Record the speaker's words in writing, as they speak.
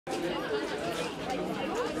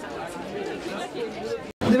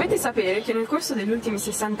Dovete sapere che nel corso degli ultimi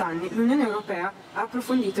 60 anni l'Unione Europea ha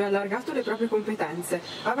approfondito e allargato le proprie competenze,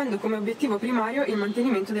 avendo come obiettivo primario il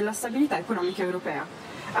mantenimento della stabilità economica europea.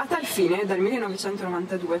 A tal fine, dal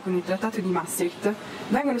 1992, con il Trattato di Maastricht,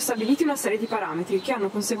 vengono stabiliti una serie di parametri che hanno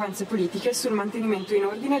conseguenze politiche sul mantenimento in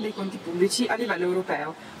ordine dei conti pubblici a livello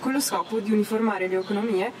europeo, con lo scopo di uniformare le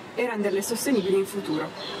economie e renderle sostenibili in futuro,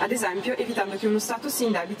 ad esempio evitando che uno Stato si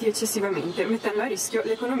indebiti eccessivamente, mettendo a rischio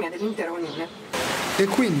l'economia dell'intera Unione. E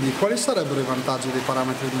quindi quali sarebbero i vantaggi dei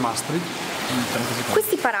parametri di Maastricht?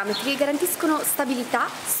 Questi parametri garantiscono stabilità,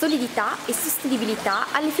 solidità e sostenibilità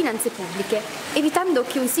alle finanze pubbliche, evitando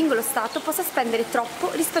che un singolo Stato possa spendere troppo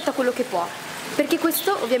rispetto a quello che può, perché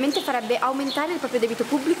questo ovviamente farebbe aumentare il proprio debito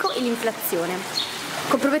pubblico e l'inflazione,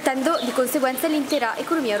 compromettendo di conseguenza l'intera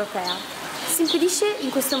economia europea. Si impedisce in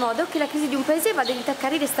questo modo che la crisi di un paese vada ad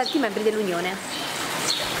intaccare i restanti membri dell'Unione.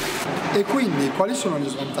 E quindi quali sono gli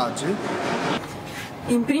svantaggi?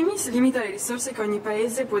 In primis limita le risorse che ogni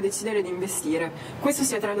paese può decidere di investire. Questo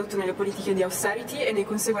si è tradotto nelle politiche di austerity e nei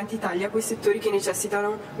conseguenti tagli a quei settori che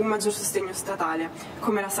necessitano un maggior sostegno statale,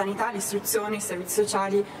 come la sanità, l'istruzione, i servizi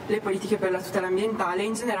sociali, le politiche per la tutela ambientale e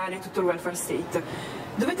in generale tutto il welfare state.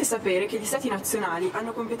 Dovete sapere che gli Stati nazionali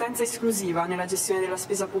hanno competenza esclusiva nella gestione della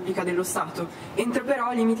spesa pubblica dello Stato, entro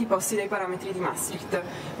però limiti posti dai parametri di Maastricht.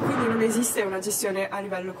 Quindi non esiste una gestione a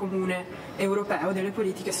livello comune europeo delle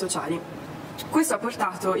politiche sociali. Questo ha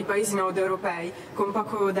portato i paesi nord europei, con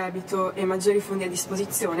poco debito e maggiori fondi a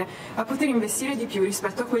disposizione, a poter investire di più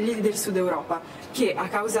rispetto a quelli del sud Europa, che a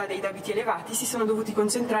causa dei debiti elevati si sono dovuti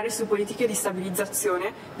concentrare su politiche di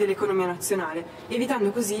stabilizzazione dell'economia nazionale,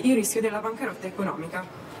 evitando così il rischio della bancarotta economica.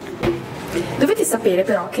 Dovete sapere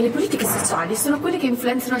però che le politiche sociali sono quelle che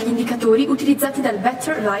influenzano gli indicatori utilizzati dal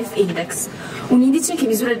Better Life Index, un indice che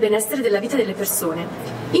misura il benessere della vita delle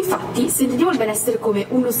persone. Infatti, se entendiamo il benessere come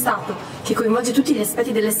uno stato che coinvolge tutti gli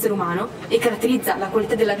aspetti dell'essere umano e caratterizza la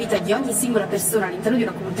qualità della vita di ogni singola persona all'interno di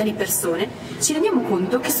una comunità di persone, ci rendiamo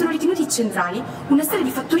conto che sono ritenuti centrali una serie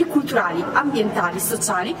di fattori culturali, ambientali,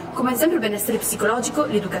 sociali, come ad esempio il benessere psicologico,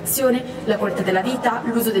 l'educazione, la qualità della vita,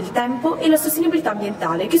 l'uso del tempo e la sostenibilità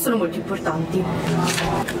ambientale, che sono molto importanti.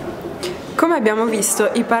 Come abbiamo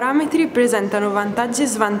visto, i parametri presentano vantaggi e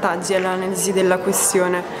svantaggi all'analisi della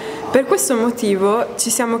questione. Per questo motivo ci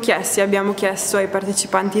siamo chiesti e abbiamo chiesto ai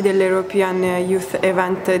partecipanti dell'European Youth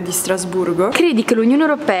Event di Strasburgo: credi che l'Unione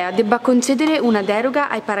Europea debba concedere una deroga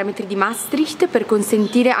ai parametri di Maastricht per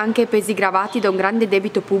consentire anche ai paesi gravati da un grande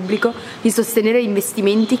debito pubblico di sostenere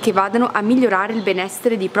investimenti che vadano a migliorare il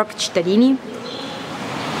benessere dei propri cittadini?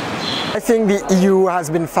 I think the EU has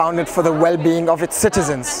been founded for the well-being of its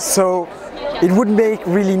citizens, so it would make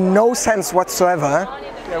really no sense whatsoever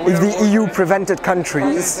if the EU prevented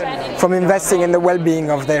countries from investing in the well-being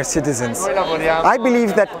of their citizens. I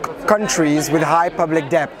believe that countries with high public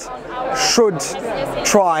debt should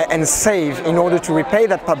try and save in order to repay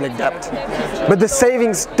that public debt. But the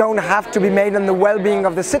savings don't have to be made on the well-being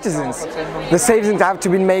of the citizens. The savings have to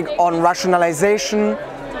be made on rationalization,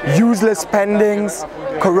 useless spendings,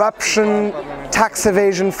 corruption, tax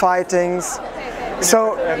evasion fightings.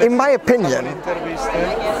 So, in my opinion,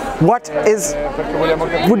 what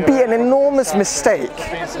would be an enormous mistake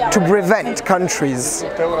to prevent countries,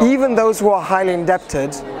 even those who are highly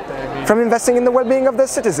indebted, from investing in the well-being of their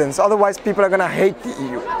citizens. Otherwise, people are going to hate the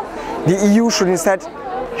EU. The EU should instead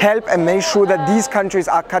help and make sure that these countries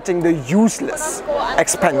are cutting the useless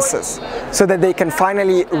expenses so that they can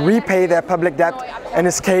finally repay their public debt and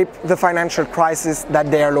escape the financial crisis that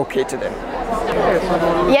they are located in.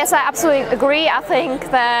 Yes, I absolutely agree. I think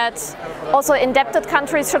that also indebted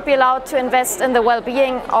countries should be allowed to invest in the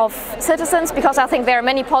well-being of citizens, because I think there are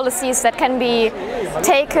many policies that can be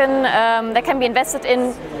taken, that can be invested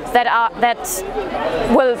in, that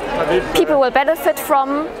people will benefit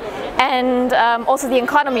from, and also the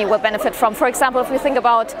economy will benefit from. For example, if we think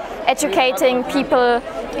about educating people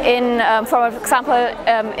in, for example,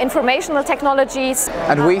 informational technologies.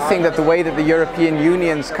 And we think that the way that the European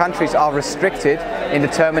Union's countries are restricted in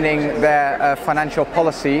determining their financial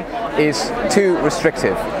policy is too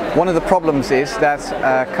restrictive. One of the problems is that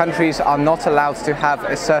countries are not allowed to have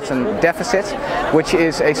a certain deficit, which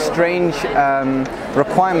is a strange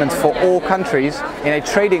requirement for all countries in a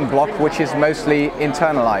trading bloc which is mostly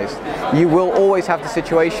internalized. You will always have the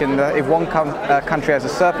situation that if one country has a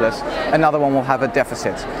surplus, another one will have a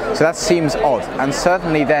deficit. So that seems odd, and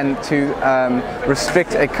certainly then to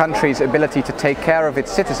restrict a country's ability to take care of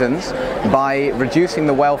its citizens by reducing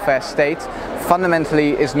the welfare state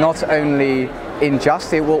fundamentally is not only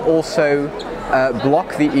unjust, it will also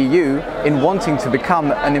block the EU in wanting to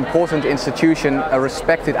become an important institution, a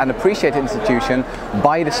respected and appreciated institution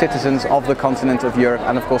by the citizens of the continent of Europe,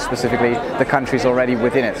 and of course specifically the countries already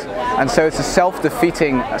within it. And so it's a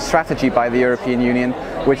self-defeating strategy by the European Union,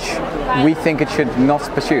 which we think it should not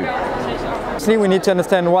pursue. We need to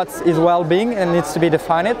understand what is well-being and needs to be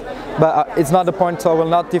defined, but it's not the point, so I will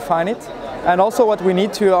not define it. And also what we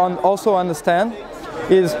need to also understand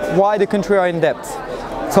is why the country are in debt.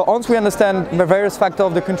 So once we understand the various factors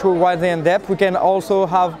of the country why they're in debt, we can also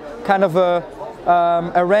have kind of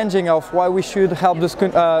a ranging of why we should help those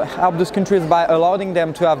countries by allowing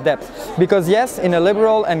them to have debt. Because yes, in a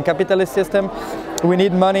liberal and capitalist system, we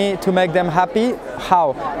need money to make them happy.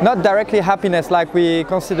 How? Not directly happiness like we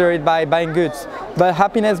consider it by buying goods, but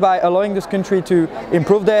happiness by allowing this country to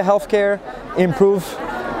improve their healthcare, improve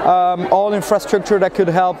all infrastructure that could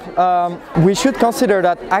help. We should consider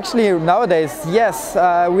that actually nowadays, yes,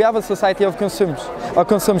 we have a society of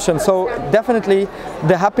consumption, so definitely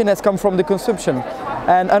the happiness comes from the consumption.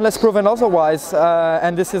 And unless proven otherwise,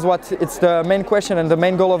 and this is what it's the main question and the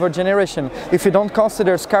main goal of our generation, if we don't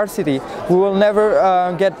consider scarcity, we will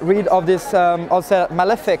never get rid of this also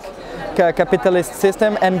malefic capitalist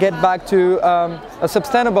system and get back to a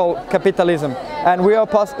sustainable capitalism. And we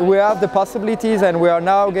have the possibilities, and we are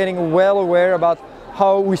now getting well aware about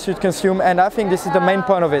how we should consume, and I think this is the main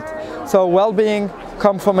point of it. So well-being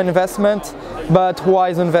comes from investment, but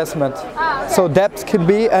wise investment. So debt could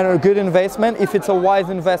be a good investment if it's a wise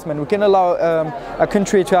investment. We can allow a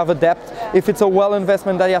country to have a debt if it's a well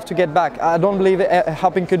investment that you have to get back. I don't believe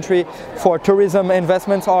helping country for tourism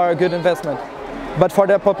investments are a good investment, but for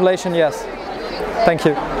their population, yes. Thank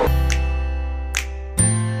you.